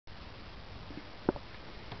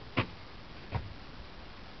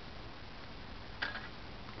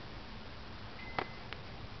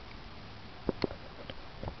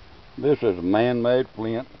This is a man-made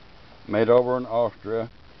flint made over in Austria.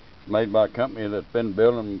 It's made by a company that's been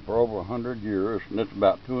building them for over 100 years, and it's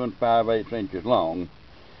about 2 5/8 inches long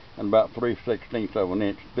and about 3/16 of an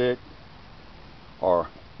inch thick or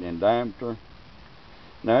in diameter.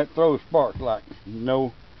 Now it throws sparks like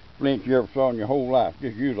no flint you ever saw in your whole life.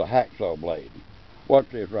 Just use a hacksaw blade. Watch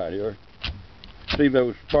this right here. See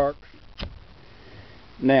those sparks?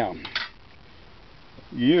 Now,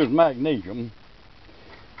 you use magnesium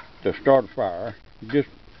to start a fire. Just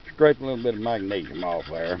scrape a little bit of magnesium off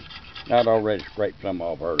there. I'd already scraped some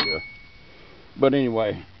off earlier. But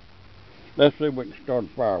anyway, let's see if we can start a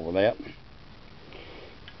fire with that.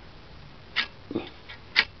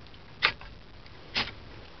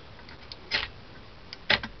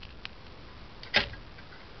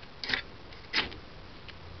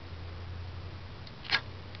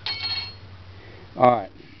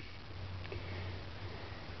 Alright.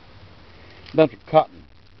 That's a cotton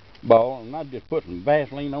ball, and I just put some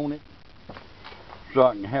Vaseline on it so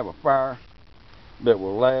I can have a fire that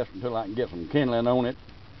will last until I can get some kindling on it.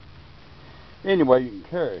 Anyway, you can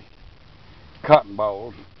carry cotton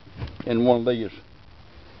balls in one of these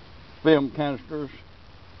film canisters.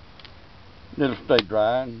 It'll stay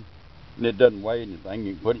dry and it doesn't weigh anything.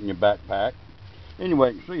 You can put it in your backpack.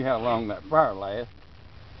 Anyway, you can see how long that fire lasts.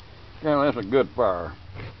 Yeah, that's a good fire.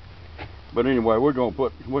 But anyway, we can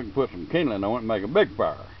put some kindling on it and make a big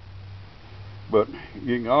fire. But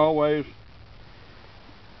you can always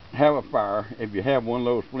have a fire if you have one of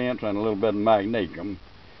those flints and a little bit of magnesium.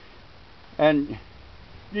 And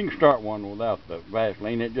you can start one without the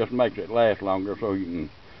Vaseline. It just makes it last longer, so you can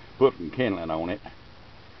put some kindling on it.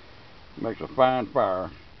 It makes a fine fire.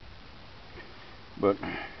 But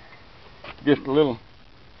just a little.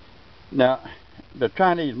 Now, the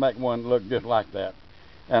Chinese make one look just like that.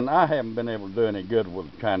 And I haven't been able to do any good with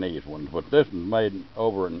the Chinese ones, but this is made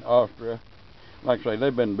over in Austria. Like I say,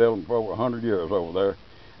 they've been building for over 100 years over there.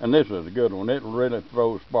 And this is a good one. It'll really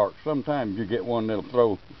throw sparks. Sometimes you get one that'll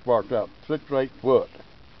throw sparks out 6 or 8 foot.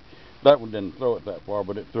 That one didn't throw it that far,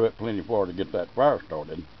 but it threw it plenty far to get that fire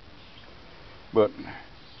started. But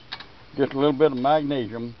just a little bit of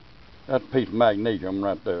magnesium. That's a piece of magnesium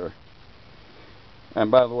right there. And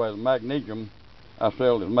by the way, the magnesium I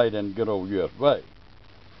sell is made in good old USA.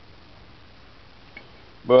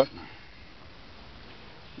 But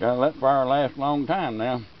yeah, that fire lasts a long time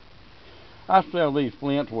now. I sell these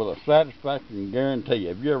flints with a satisfaction guarantee.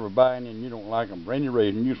 If you ever buy any and you don't like them for any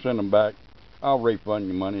reason, you send them back. I'll refund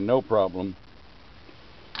your money, no problem.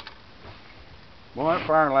 Well, that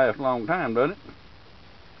fire lasts a long time, doesn't it?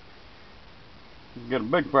 You get a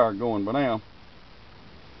big fire going by now.